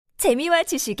재미와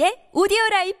지식의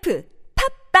오디오라이프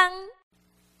팝빵.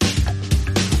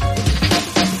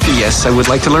 Yes, I would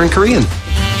like to learn Korean.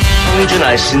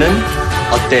 정준하 씨는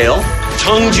어때요?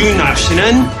 정준하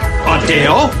씨는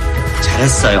어때요?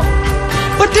 잘했어요.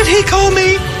 What did he call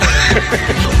me?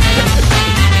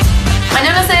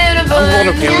 안녕하세요, 여러분.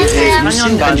 한국어를 배울 때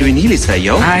무슨 간주인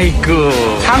일이세요? 아이고,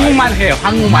 한국말 해요,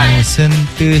 한국말. 무슨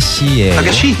뜻이에요?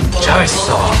 아가씨,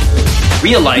 잘했어.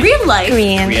 Real life. Real life.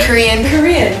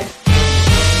 Korean.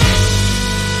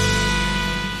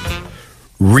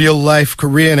 Real life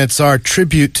Korean. It's our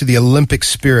tribute to the Olympic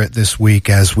spirit this week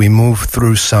as we move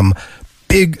through some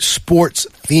big sports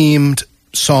themed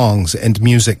songs and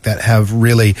music that have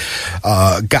really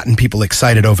gotten people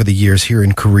excited over the years here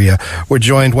in Korea. We're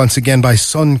joined once again by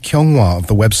Kyung-hwa of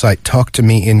the website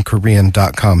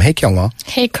talktomeinkorean.com. Hey, Kyung-hwa.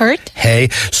 Hey, Kurt. Hey.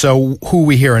 So who are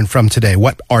we hearing from today?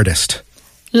 What artist?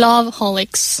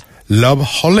 Loveholics.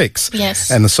 Loveholics.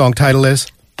 Yes. And the song title is?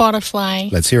 Butterfly.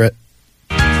 Let's hear it.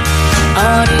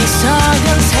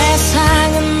 어리석은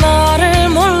세상은 너를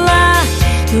몰라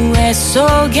누에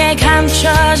속에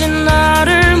감춰진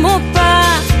너를 못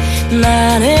봐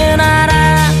나는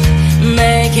알아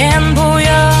내겐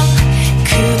보여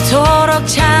그토록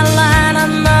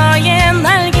찬란한 너의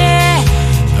날개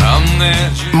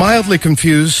Mildly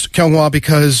confused, Kyung-hwa,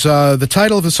 because the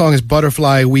title of the song is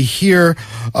Butterfly. We hear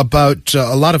about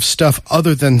a lot of stuff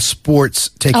other than sports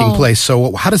taking place.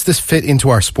 So how does this fit into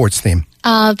our sports theme?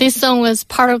 This song was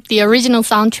part of the original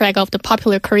soundtrack of the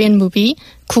popular Korean movie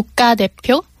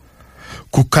국가대표.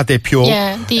 국가대표.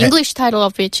 Yeah, the English title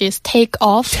of which is Take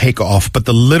Off. Take Off, but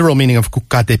the literal meaning of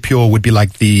국가대표 would be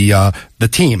like the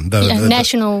team, the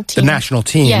national team. The national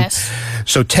team. Yes.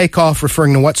 So Take Off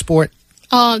referring to what sport?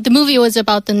 The movie was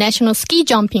about the national ski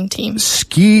jumping team.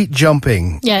 Ski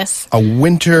jumping. Yes. A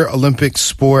winter Olympic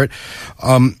sport.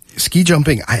 Ski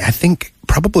jumping, I think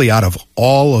probably out of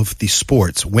all of the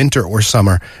sports, winter or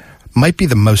summer, might be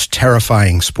the most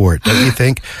terrifying sport, don't you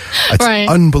think? It's right.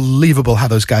 Unbelievable how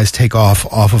those guys take off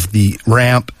of the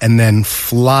ramp and then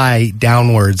fly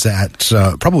downwards at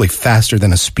probably faster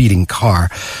than a speeding car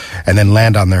and then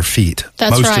land on their feet.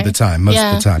 That's most right. of the time.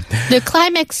 The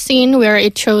climax scene where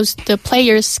it shows the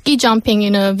players ski jumping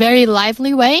in a very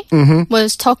lively way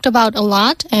was talked about a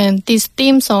lot, and this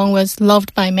theme song was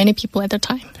loved by many people at the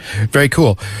time. Very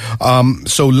cool.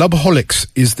 So Loveholics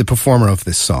is the performer of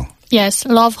this song. Yes,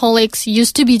 Loveholics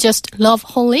used to be just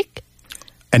Loveholic.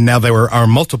 And now there are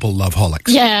multiple Loveholics.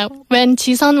 Yeah, when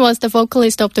Jisun was the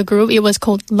vocalist of the group, it was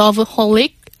called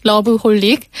Loveholic.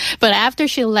 But after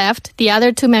she left, the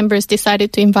other two members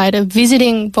decided to invite a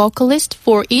visiting vocalist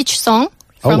for each song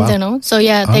from then on. So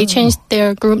yeah, they changed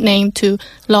their group name to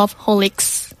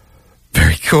Loveholics.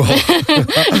 Very cool.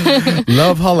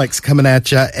 Loveholics coming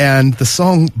at you. And the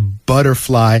song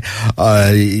Butterfly,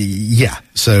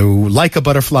 so like a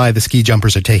butterfly, the ski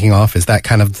jumpers are taking off. Is that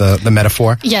kind of the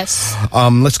metaphor? Yes.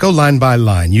 Let's go line by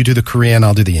line. You do the Korean,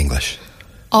 I'll do the English.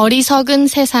 어리석은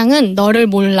세상은 너를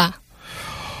몰라.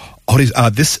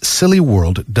 This silly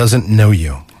world doesn't know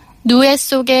you. 누에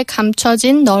속에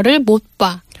감춰진 너를 못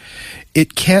봐.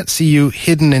 It can't see you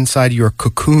hidden inside your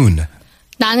cocoon.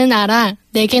 나는 알아,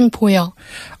 내겐 보여.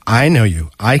 I know you.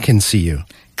 I can see you.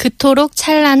 그토록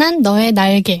찬란한 너의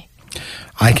날개.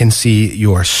 I can see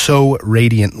your so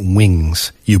radiant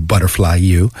wings, you butterfly,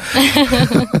 you.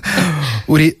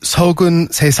 우리 석은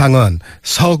세상은,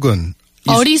 석은.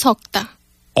 어리석다.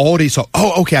 어리석.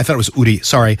 Oh, okay. I thought it was 우리.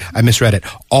 Sorry, I misread it.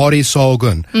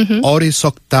 어리석은.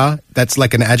 어리석다. That's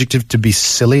like an adjective to be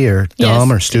silly or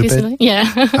dumb or stupid. Yeah.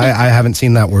 I haven't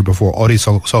seen that word before.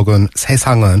 어리석은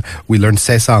세상은. We learned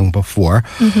세상 before.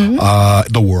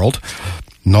 The world.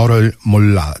 너를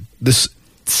몰라. This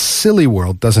silly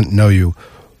world doesn't know you.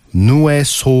 누에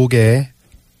속에.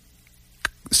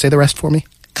 Say the rest for me.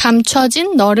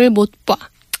 감춰진 너를 못 봐.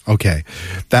 Okay.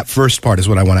 That first part is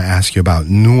what I want to ask you about.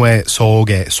 누에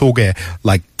속에,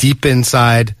 like deep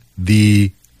inside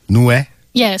the 누에?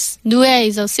 Yes, 누에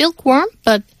is a silkworm,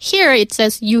 but here it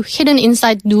says you hidden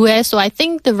inside 누에, so I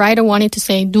think the writer wanted to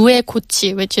say 누에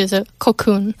고치, which is a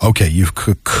cocoon. Okay, you've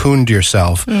cocooned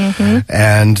yourself.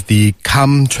 And the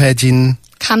감춰진.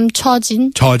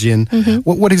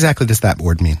 What exactly does that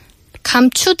word mean?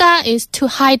 감추다 is to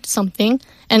hide something,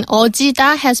 and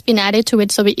어지다 has been added to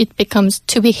it, so it becomes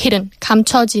to be hidden.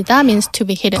 감춰지다 means to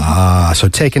be hidden. So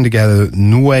taken together,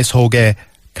 누에 속에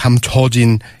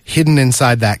감춰진, hidden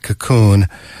inside that cocoon,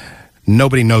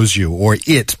 nobody knows you, or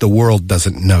it, the world,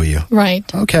 doesn't know you. Right.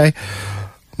 Okay.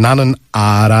 나는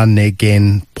알아,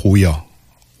 내겐 보여.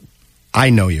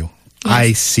 I know you. Yes.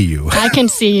 I see you. I can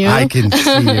see you. I can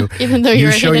see you. Even though you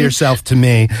you're show hidden. yourself to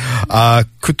me.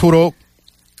 그토록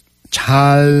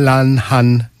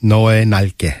찬란한 너의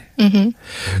날개.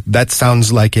 That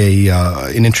sounds like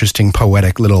an interesting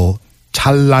poetic little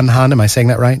찬란한. Am I saying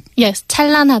that right? Yes,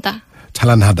 찬란하다.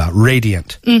 찬란하다,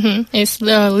 radiant. It's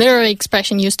the literal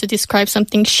expression used to describe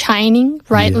something shining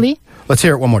brightly. Yeah. Let's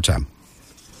hear it one more time.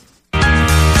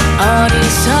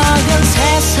 어리석은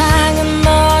세상은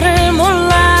너를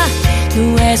몰라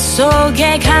누에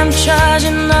속에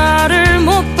감춰진 너를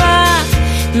못 봐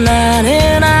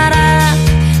나는 알아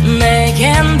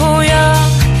내겐 보여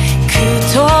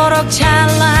그토록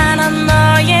찬란한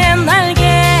너의 날개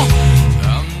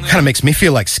Kind of makes me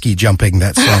feel like ski jumping,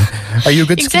 that song. Are you a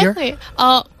good skier? Exactly.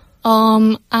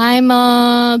 I'm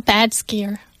a bad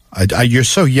skier. You're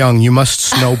so young, you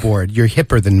must snowboard. You're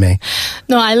hipper than me.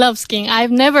 No, I love skiing.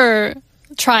 I've never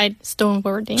tried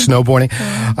snowboarding. Snowboarding?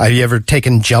 Have you ever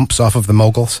taken jumps off of the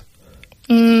moguls?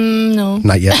 No.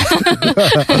 Not yet.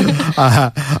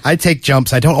 I take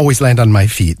jumps. I don't always land on my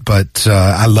feet, but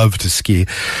I love to ski.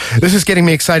 This is getting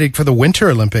me excited for the Winter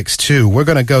Olympics, too. We're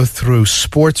going to go through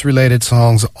sports-related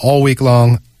songs all week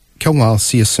long. Kyung-hwa, I'll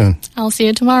see you soon. I'll see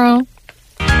you tomorrow.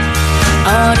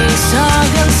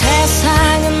 어리석은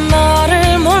세상은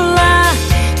너를 몰라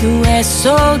누에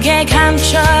속에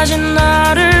감춰진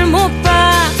너를 못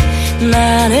봐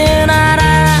나는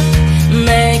알아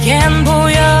내겐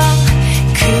보여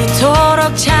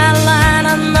그토록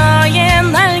찬란한 너의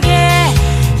날개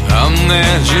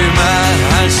겁내지만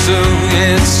할 수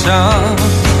있어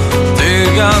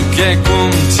뜨겁게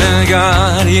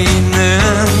꿈틀거리는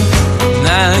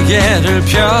날개를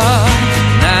펴